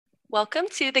Welcome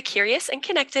to the Curious and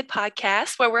Connected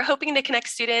podcast, where we're hoping to connect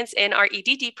students in our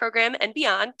EDD program and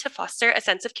beyond to foster a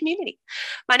sense of community.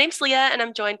 My name's Leah, and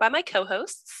I'm joined by my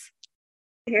co-hosts.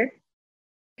 Here.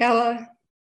 Ella.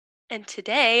 And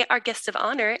today, our guest of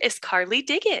honor is Carlee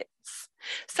Diggins.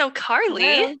 So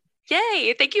Carlee,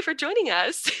 yay, thank you for joining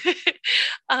us.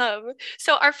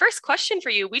 So our first question for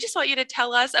you, we just want you to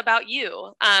tell us about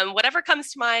you. Whatever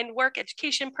comes to mind, work,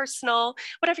 education, personal,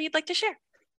 whatever you'd like to share.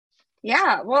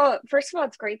 Yeah, well, first of all,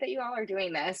 it's great that you all are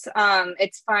doing this.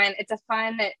 It's fun. It's a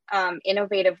fun,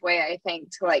 innovative way, I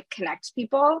think, to like connect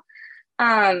people.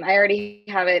 I already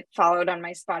have it followed on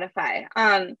my Spotify.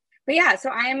 But yeah,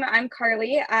 so I'm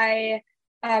Carlee. I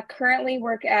currently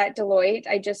work at Deloitte.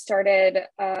 I just started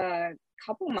a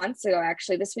couple months ago,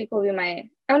 actually. This week will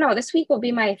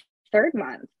be my third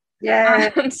month.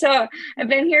 Yeah. So I've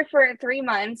been here for 3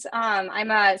 months.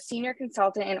 I'm a senior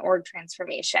consultant in org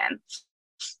transformation.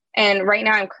 And right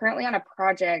now I'm currently on a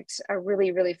project, a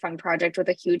really, really fun project with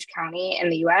a huge county in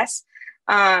the US,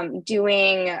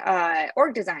 doing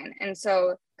org design. And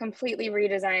so completely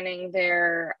redesigning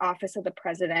their office of the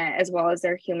president as well as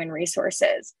their human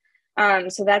resources.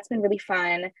 So that's been really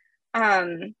fun.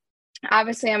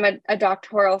 Obviously I'm a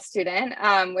doctoral student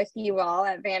with you all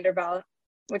at Vanderbilt,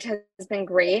 which has been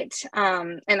great,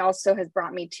 and also has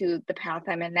brought me to the path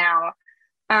I'm in now.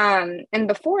 And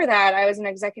before that, I was an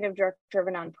executive director of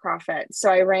a nonprofit. So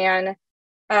I ran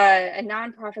a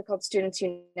nonprofit called Students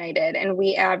United, and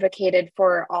we advocated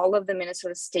for all of the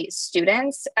Minnesota State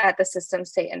students at the system,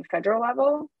 state, and federal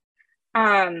level,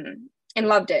 and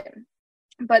loved it.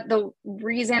 But the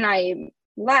reason I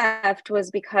left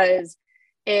was because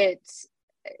it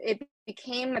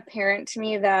became apparent to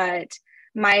me that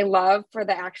my love for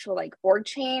the actual like org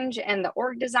change and the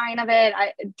org design of it,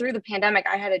 through the pandemic,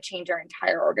 I had to change our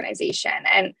entire organization.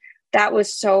 And that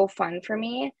was so fun for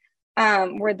me,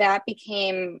 where that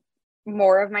became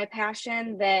more of my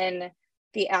passion than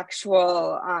the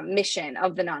actual mission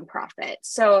of the nonprofit.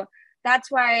 So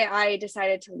that's why I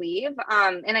decided to leave.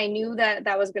 And I knew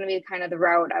that was going to be kind of the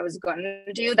route I was going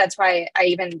to do. That's why I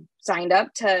even signed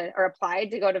up or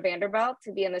applied to go to Vanderbilt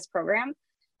to be in this program.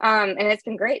 And it's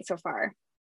been great so far.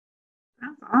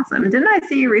 That's awesome. Didn't I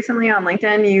see you recently on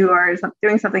LinkedIn? You are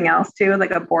doing something else too, like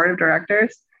a board of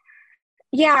directors?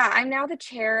 Yeah, I'm now the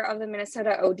chair of the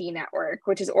Minnesota OD Network,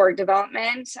 which is org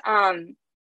development.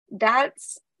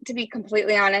 That's, to be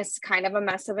completely honest, kind of a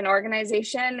mess of an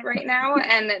organization right now.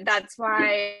 And that's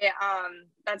why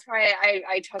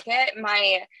I took it.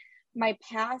 My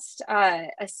past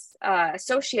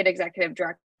associate executive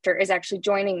director is actually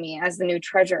joining me as the new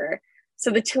treasurer. So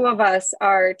the two of us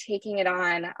are taking it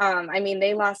on.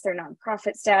 They lost their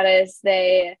nonprofit status.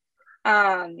 They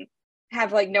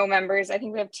have like no members. I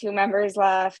think we have 2 members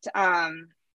left.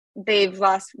 They've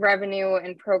lost revenue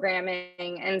and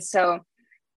programming. And so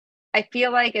I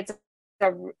feel like it's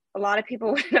a lot of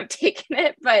people wouldn't have taken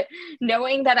it, but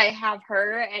knowing that I have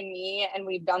her and me, and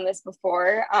we've done this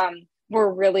before,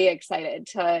 we're really excited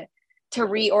to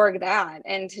reorg that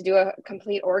and to do a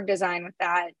complete org design with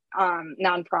that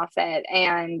nonprofit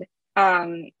and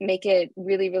make it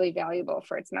really, really valuable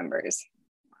for its members.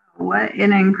 What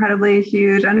an incredibly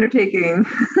huge undertaking.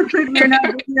 You're not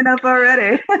doing enough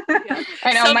already. Yeah.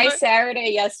 I know my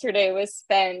Saturday yesterday was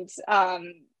spent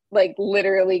like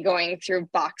literally going through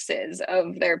boxes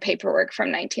of their paperwork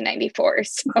from 1994.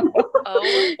 So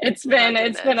it's been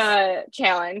a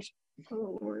challenge.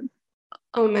 Oh, Lord.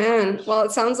 Oh man. Well,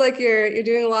 it sounds like you're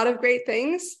doing a lot of great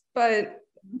things, but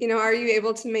are you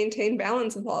able to maintain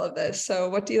balance with all of this? So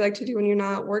what do you like to do when you're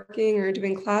not working or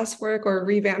doing classwork or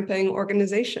revamping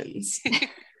organizations?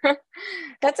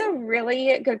 That's a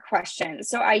really good question.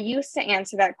 So I used to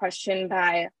answer that question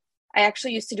I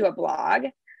actually used to do a blog,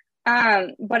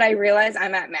 but I realized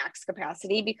I'm at max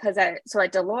capacity because at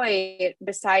Deloitte,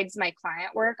 besides my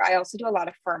client work, I also do a lot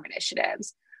of firm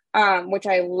initiatives. Which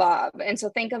I love. And so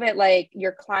think of it like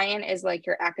your client is like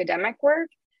your academic work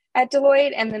at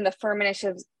Deloitte, and then the firm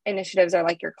initiatives are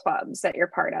like your clubs that you're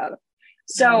part of.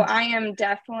 So I am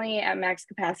definitely at max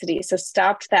capacity. So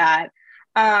stopped that.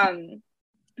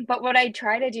 But what I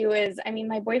try to do is,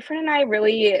 my boyfriend and I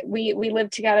really, we live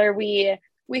together. We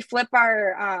flip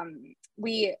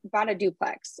we bought a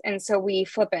duplex, and so we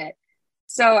flip it.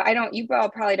 So you all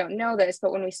probably don't know this,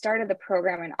 but when we started the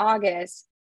program in August,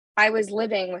 I was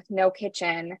living with no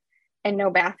kitchen and no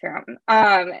bathroom.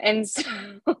 And so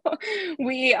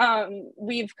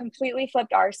we've completely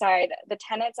flipped our side. The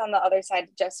tenants on the other side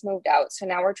just moved out. So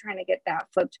now we're trying to get that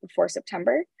flipped before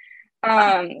September.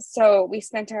 So we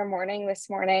spent our morning this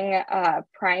morning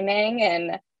priming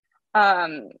and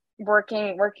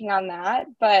working on that.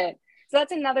 But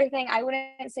that's another thing. I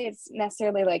wouldn't say it's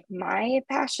necessarily like my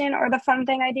passion or the fun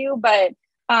thing I do, but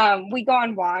we go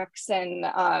on walks and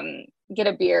get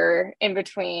a beer in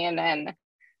between, and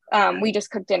we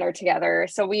just cook dinner together.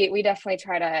 So we definitely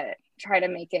try to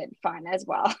make it fun as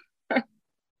well.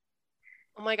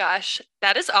 Oh my gosh,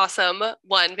 that is awesome.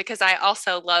 One, because I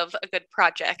also love a good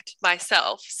project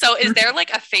myself. So is there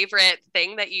like a favorite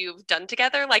thing that you've done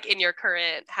together, like in your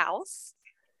current house?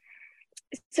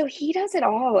 So he does it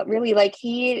all, really. Like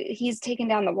he's taken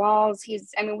down the walls.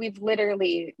 I mean, we've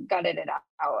literally gutted it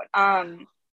out.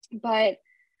 But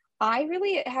I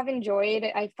really have enjoyed,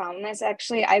 I found this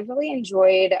actually, I really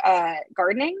enjoyed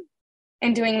gardening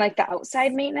and doing like the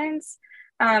outside maintenance.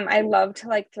 I love to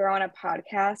like throw on a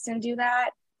podcast and do that.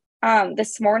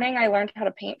 This morning I learned how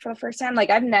to paint for the first time.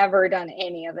 Like I've never done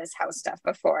any of this house stuff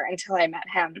before until I met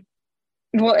him.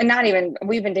 Well, and not even,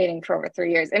 we've been dating for over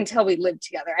 3 years until we lived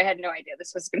together. I had no idea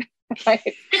this was gonna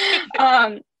like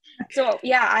so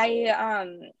yeah,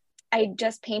 I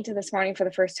just painted this morning for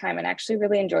the first time and actually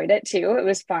really enjoyed it too. It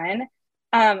was fun.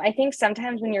 I think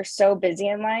sometimes when you're so busy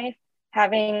in life,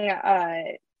 having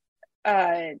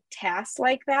a task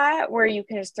like that where you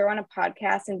can just throw on a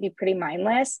podcast and be pretty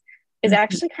mindless is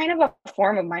actually kind of a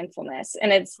form of mindfulness,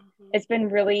 and it's been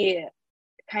really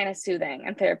kind of soothing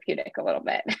and therapeutic a little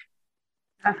bit.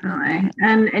 Definitely.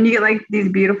 And you get like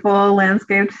these beautiful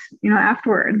landscapes,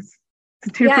 afterwards. It's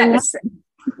a two for one.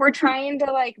 We're trying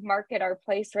to like market our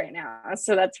place right now,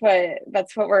 so that's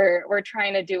what we're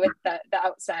trying to do with the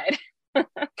outside.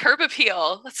 Curb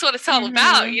appeal. That's what it's all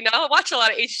about. I watch a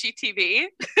lot of HGTV.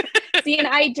 See, and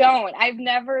I've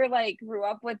never like grew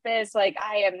up with this. Like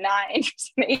I am not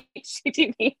interested in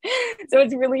HGTV. So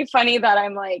it's really funny that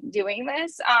I'm like doing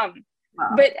this.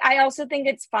 Wow. But I also think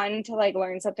it's fun to like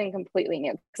learn something completely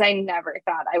new, because I never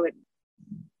thought I would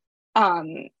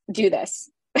do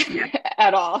this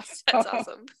at all. So. That's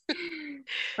awesome.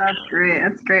 That's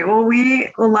great. Well, we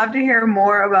would love to hear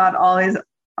more about all these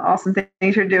awesome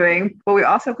things you're doing, but we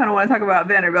also kind of want to talk about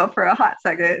Vanderbilt for a hot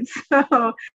second.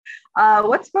 So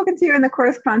what's spoken to you in the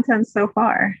course content so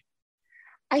far?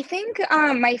 I think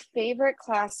my favorite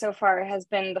class so far has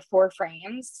been the 4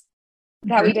 frames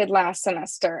that we did last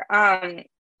semester. I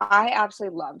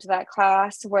absolutely loved that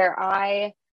class, where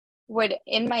I would,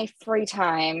 in my free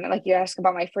time, like you asked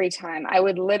about my free time, I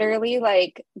would literally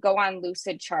like go on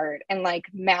Lucid Chart and like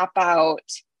map out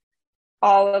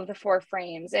all of the 4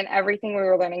 frames and everything we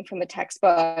were learning from the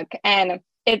textbook. And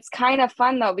it's kind of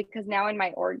fun though, because now in my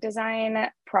org design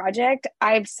project,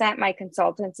 I've sent my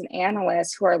consultants and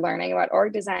analysts who are learning about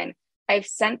org design, I've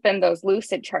sent them those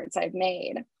Lucid charts I've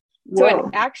made. Whoa. So it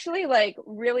actually like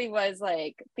really was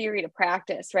like theory to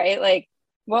practice, right? Like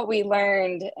what we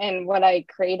learned and what I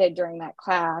created during that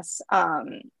class,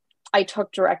 I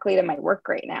took directly to my work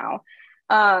right now.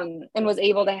 And was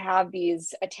able to have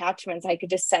these attachments I could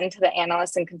just send to the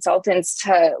analysts and consultants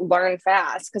to learn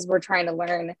fast, because we're trying to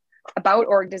learn about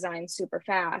org design super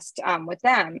fast with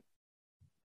them.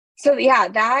 So yeah,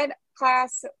 that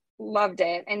class, loved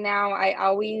it. And now I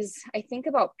think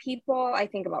about people, I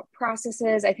think about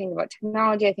processes, I think about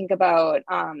technology, I think about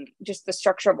just the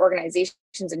structure of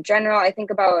organizations in general. I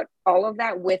think about all of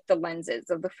that with the lenses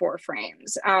of the 4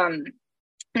 frames. And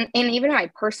even in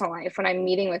my personal life, when I'm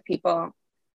meeting with people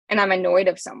and I'm annoyed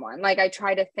of someone, like I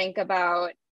try to think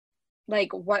about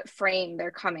like what frame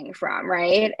they're coming from,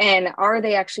 right? And are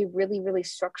they actually really, really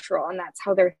structural? And that's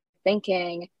how they're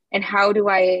thinking. And how do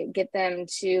I get them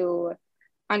to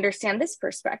understand this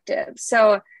perspective?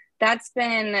 So that's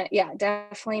been,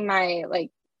 definitely my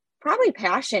like probably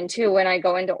passion too when I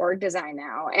go into org design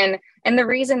now. And the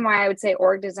reason why I would say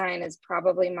org design is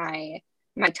probably my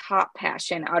top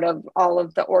passion out of all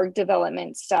of the org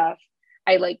development stuff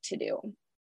I like to do.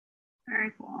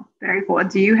 Very cool. Very cool.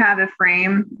 Do you have a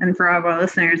frame? And for all of our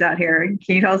listeners out here,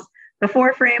 can you tell us the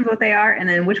 4 frames, what they are, and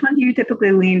then which one do you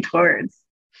typically lean towards?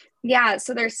 Yeah,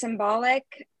 so there's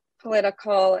symbolic,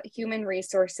 political, human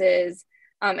resources,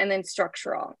 and then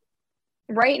structural.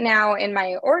 Right now in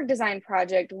my org design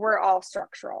project, we're all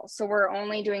structural. So we're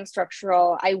only doing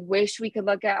structural. I wish we could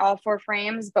look at all 4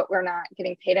 frames, but we're not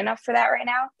getting paid enough for that right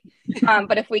now.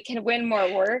 But if we can win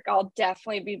more work, I'll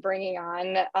definitely be bringing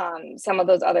on some of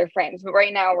those other frames. But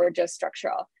right now we're just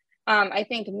structural. I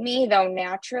think me though,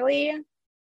 naturally,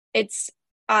 it's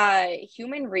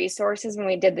human resources. When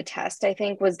we did the test, I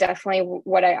think was definitely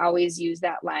what I always use,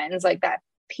 that lens, like that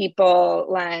people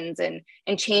lens and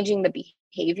changing the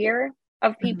behavior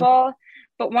of people. Mm-hmm.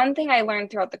 But one thing I learned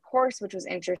throughout the course, which was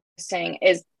interesting,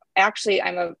 is actually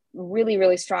I'm a really,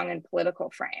 really strong in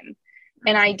political frame.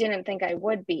 And I didn't think I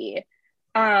would be.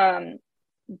 But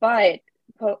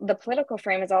the political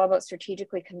frame is all about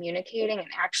strategically communicating and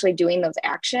actually doing those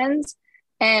actions.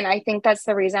 And I think that's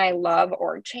the reason I love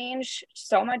org change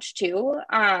so much too,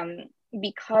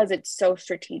 because it's so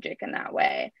strategic in that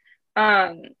way.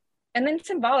 And then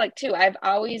symbolic too. I've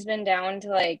always been down to,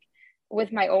 like,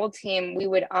 with my old team, we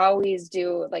would always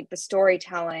do like the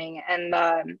storytelling and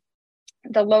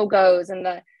the logos and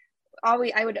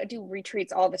I would do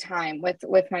retreats all the time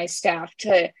with my staff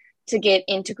to get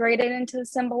integrated into the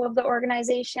symbol of the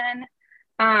organization.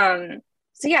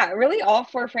 So yeah, really all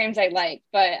four frames I like,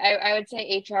 but I would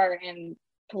say HR and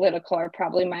political are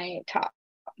probably my top.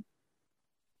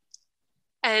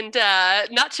 And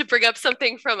not to bring up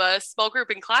something from a small group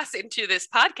in class into this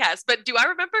podcast, but do I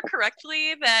remember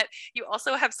correctly that you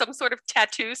also have some sort of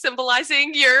tattoo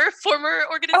symbolizing your former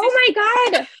organization? Oh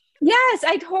my God. Yes,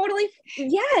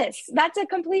 that's a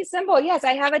complete symbol. Yes,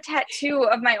 I have a tattoo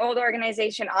of my old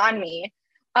organization on me.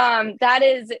 That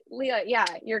is, Leah, yeah,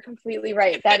 you're completely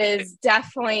right. That is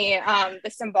definitely the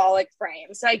symbolic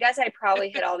frame. So I guess I probably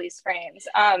hit all these frames.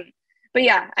 But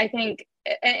yeah, I think,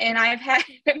 and I've had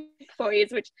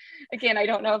employees, which again, I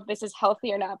don't know if this is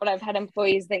healthy or not, but I've had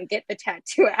employees then get the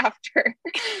tattoo after,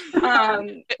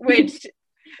 which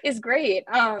is great.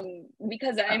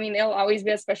 Because I mean, it'll always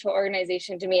be a special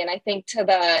organization to me. And I think to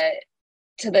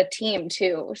the team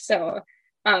too. So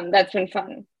that's been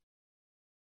fun.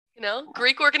 You know,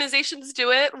 Greek organizations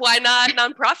do it. Why not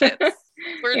nonprofits?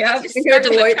 Yeah, I think a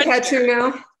Deloitte tattoo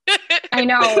now. I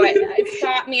know.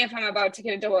 Stop me if I'm about to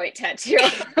get a Deloitte tattoo.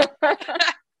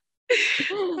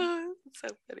 So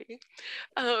funny.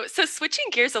 So switching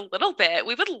gears a little bit,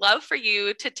 we would love for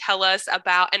you to tell us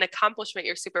about an accomplishment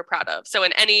you're super proud of. So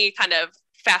in any kind of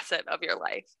facet of your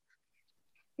life.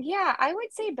 Yeah, I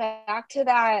would say back to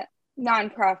that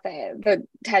nonprofit, the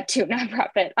tattoo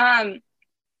nonprofit.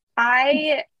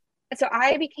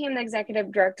 I became the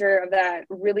executive director of that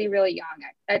really, really young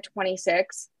at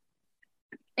 26.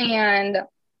 And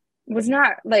was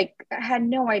not like, I had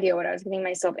no idea what I was getting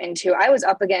myself into. I was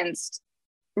up against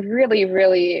really,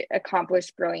 really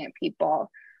accomplished, brilliant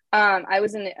people. I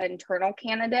was an internal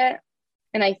candidate.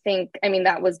 And I think, I mean,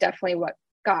 that was definitely what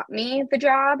got me the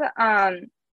job.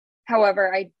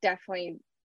 However, I definitely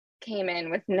came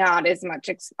in with not as much,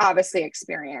 obviously,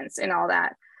 experience and all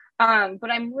that.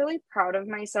 But I'm really proud of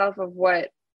myself of what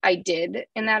I did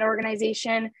in that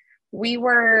organization. We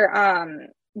were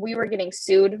getting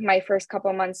sued my first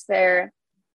couple months there.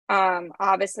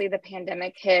 Obviously the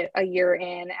pandemic hit a year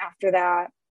in after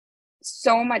that.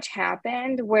 So much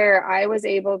happened where I was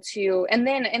able to, and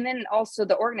then also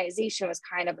the organization was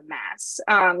kind of a mess.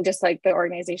 Just like the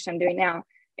organization I'm doing now,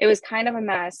 it was kind of a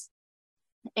mess.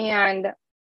 And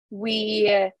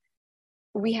we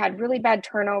had really bad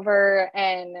turnover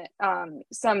and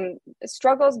some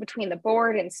struggles between the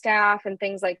board and staff and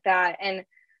things like that. And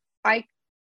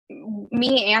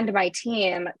me and my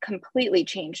team completely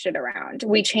changed it around.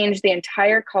 We changed the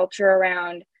entire culture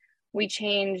around. We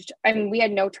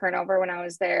had no turnover when I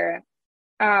was there.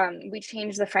 We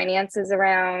changed the finances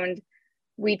around.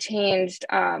 We changed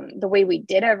the way we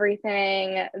did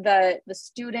everything. The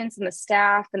students and the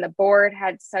staff and the board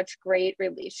had such great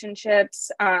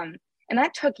relationships. And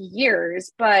that took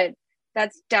years, but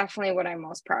that's definitely what I'm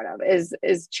most proud of is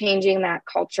changing that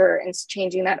culture and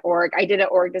changing that org. I did an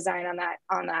org design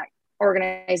on that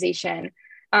organization.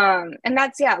 And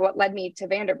that's, what led me to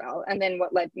Vanderbilt. And then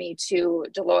what led me to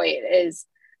Deloitte is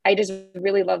I just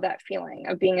really love that feeling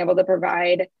of being able to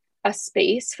provide a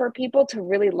space for people to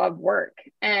really love work.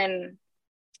 And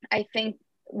I think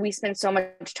we spend so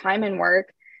much time in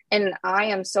work, and I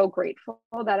am so grateful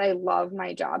that I love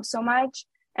my job so much.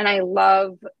 And I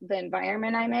love the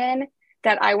environment I'm in,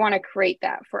 that I want to create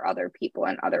that for other people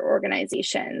and other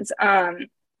organizations.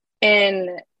 And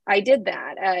I did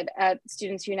that at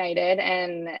Students United,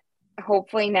 and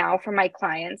hopefully now for my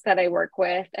clients that I work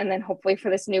with, and then hopefully for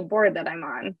this new board that I'm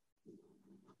on.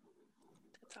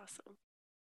 That's awesome.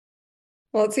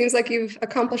 Well, it seems like you've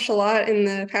accomplished a lot in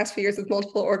the past few years with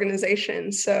multiple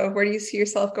organizations. So where do you see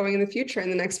yourself going in the future in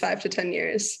the next 5 to 10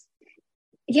 years?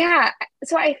 Yeah.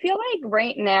 So I feel like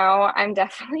right now I'm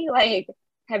definitely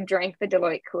have drank the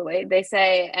Deloitte Kool-Aid, they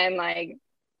say, and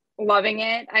loving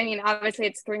it. I mean, obviously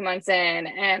it's 3 months in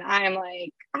and I'm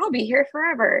I'll be here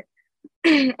forever.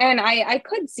 And I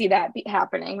could see that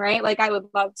happening, right? I would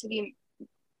love to be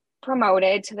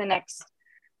promoted to the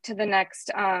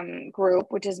next group,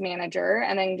 which is manager,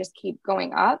 and then just keep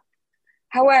going up.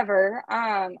 However,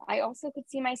 I also could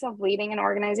see myself leading an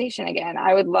organization again.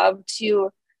 I would love to,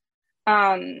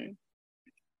 I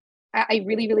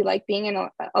really, really like being in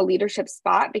a leadership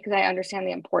spot because I understand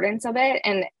the importance of it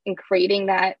and in creating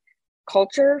that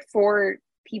culture for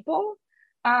people.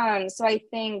 So I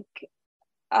think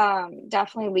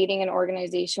definitely leading an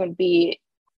organization would be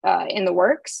in the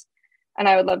works, and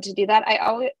I would love to do that.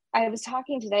 I was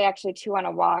talking today actually too on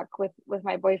a walk with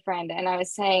my boyfriend, and I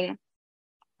was saying,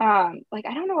 like,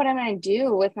 I don't know what I'm going to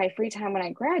do with my free time when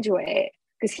I graduate,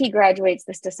 because he graduates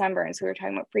this December, and so we were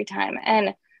talking about free time, and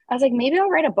I was like, maybe I'll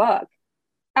write a book.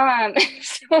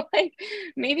 So like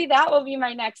maybe that will be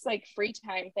my next like free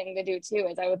time thing to do too,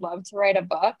 is I would love to write a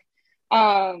book,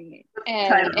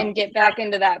 and get back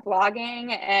into that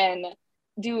blogging and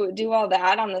do all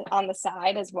that on the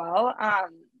side as well.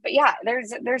 But yeah,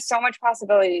 there's so much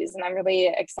possibilities, and I'm really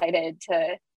excited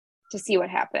to see what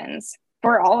happens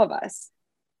for all of us.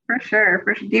 For sure.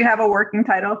 Do you have a working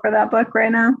title for that book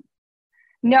right now?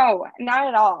 No, not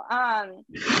at all. I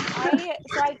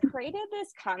created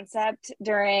this concept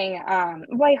during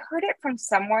well, I heard it from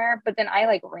somewhere, but then I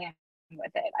like ran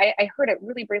with it. I heard it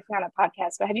really briefly on a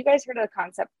podcast, but have you guys heard of the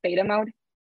concept beta mode?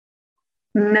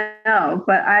 No,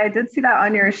 but I did see that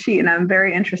on your sheet, and I'm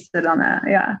very interested on that.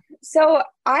 Yeah. So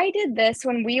I did this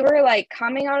when we were like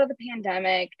coming out of the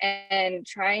pandemic and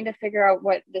trying to figure out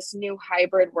what this new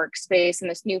hybrid workspace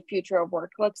and this new future of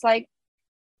work looks like.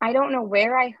 I don't know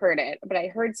where I heard it, but I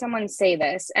heard someone say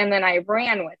this, and then I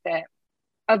ran with it.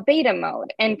 A beta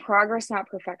mode, and progress, not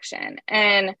perfection.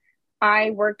 And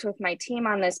I worked with my team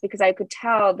on this because I could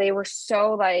tell they were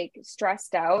so like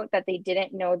stressed out that they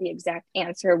didn't know the exact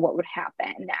answer, what would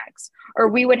happen next. Or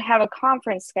we would have a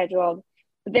conference scheduled,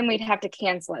 but then we'd have to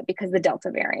cancel it because of the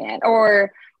Delta variant.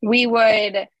 Or we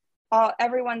would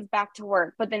everyone's back to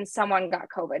work, but then someone got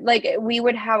COVID. Like we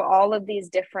would have all of these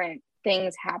different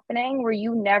things happening where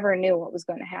you never knew what was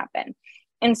going to happen.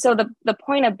 And so the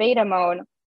point of beta mode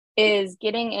is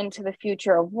getting into the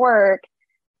future of work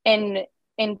and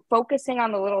focusing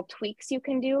on the little tweaks you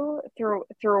can do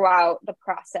throughout the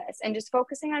process, and just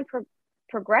focusing on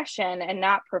progression and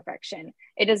not perfection.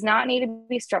 It does not need to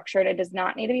be structured. It does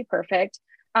not need to be perfect.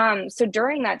 So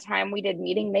during that time, we did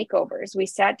meeting makeovers. We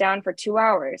sat down for 2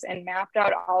 hours and mapped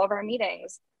out all of our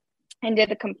meetings and did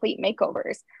the complete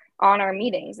makeovers on our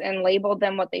meetings and labeled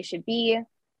them what they should be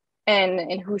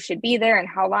and who should be there and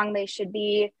how long they should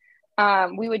be.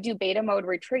 We would do beta mode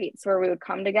retreats where we would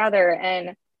come together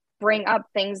and bring up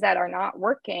things that are not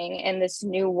working in this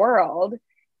new world,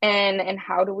 and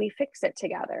how do we fix it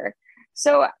together.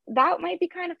 So that might be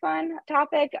kind of fun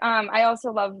topic. I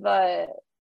also love the,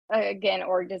 again,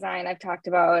 org design I've talked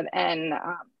about, and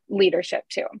leadership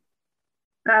too.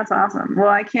 That's awesome. Well,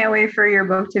 I can't wait for your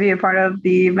book to be a part of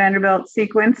the Vanderbilt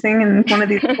sequencing in one of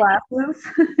these classes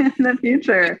in the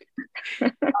future.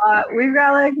 We've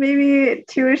got like maybe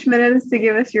 2-ish minutes to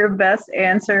give us your best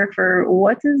answer for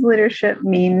what does leadership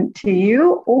mean to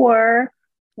you, or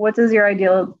what does your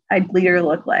ideal leader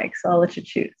look like? So I'll let you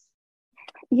choose.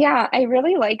 Yeah, I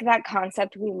really like that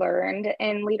concept we learned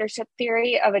in leadership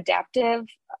theory of adaptive.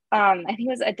 I think it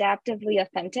was adaptively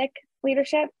authentic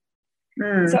leadership.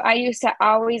 So I used to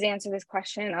always answer this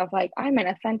question of like, I'm an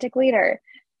authentic leader.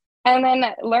 And then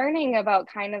learning about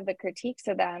kind of the critiques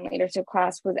of that in leadership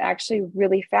class was actually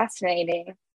really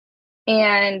fascinating.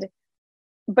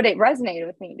 But it resonated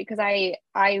with me because I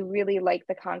really like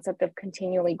the concept of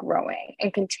continually growing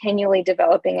and continually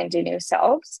developing into new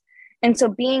selves. And so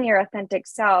being your authentic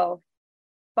self,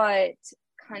 but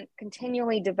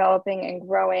continually developing and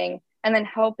growing, and then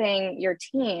helping your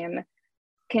team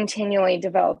continually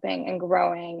developing and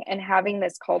growing, and having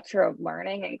this culture of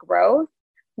learning and growth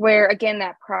where, again,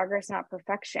 that progress, not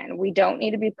perfection. We don't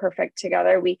need to be perfect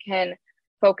together. We can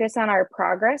focus on our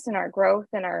progress and our growth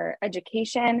and our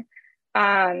education,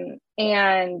 and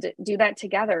do that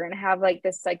together, and have like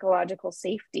this psychological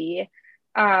safety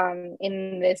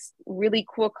in this really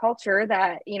cool culture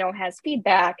that, you know, has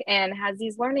feedback and has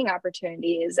these learning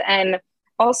opportunities, and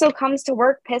also comes to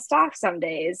work pissed off some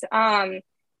days.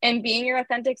 And being your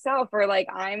authentic self, or like,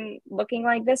 I'm looking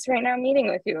like this right now meeting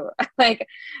with you. Like,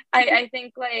 I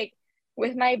think like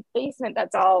with my basement,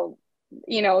 that's all,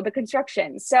 you know, the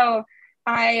construction. So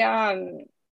I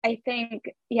think,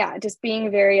 yeah, just being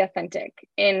very authentic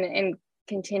and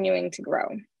continuing to grow.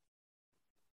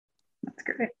 That's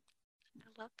great.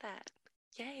 I love that.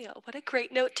 Yay, what a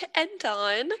great note to end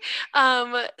on.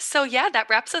 So yeah, that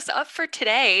wraps us up for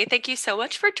today. Thank you so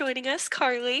much for joining us,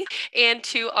 Carlee. And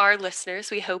to our listeners,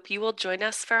 we hope you will join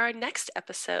us for our next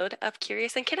episode of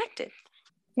Curious and Connected.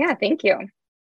 Yeah, thank you.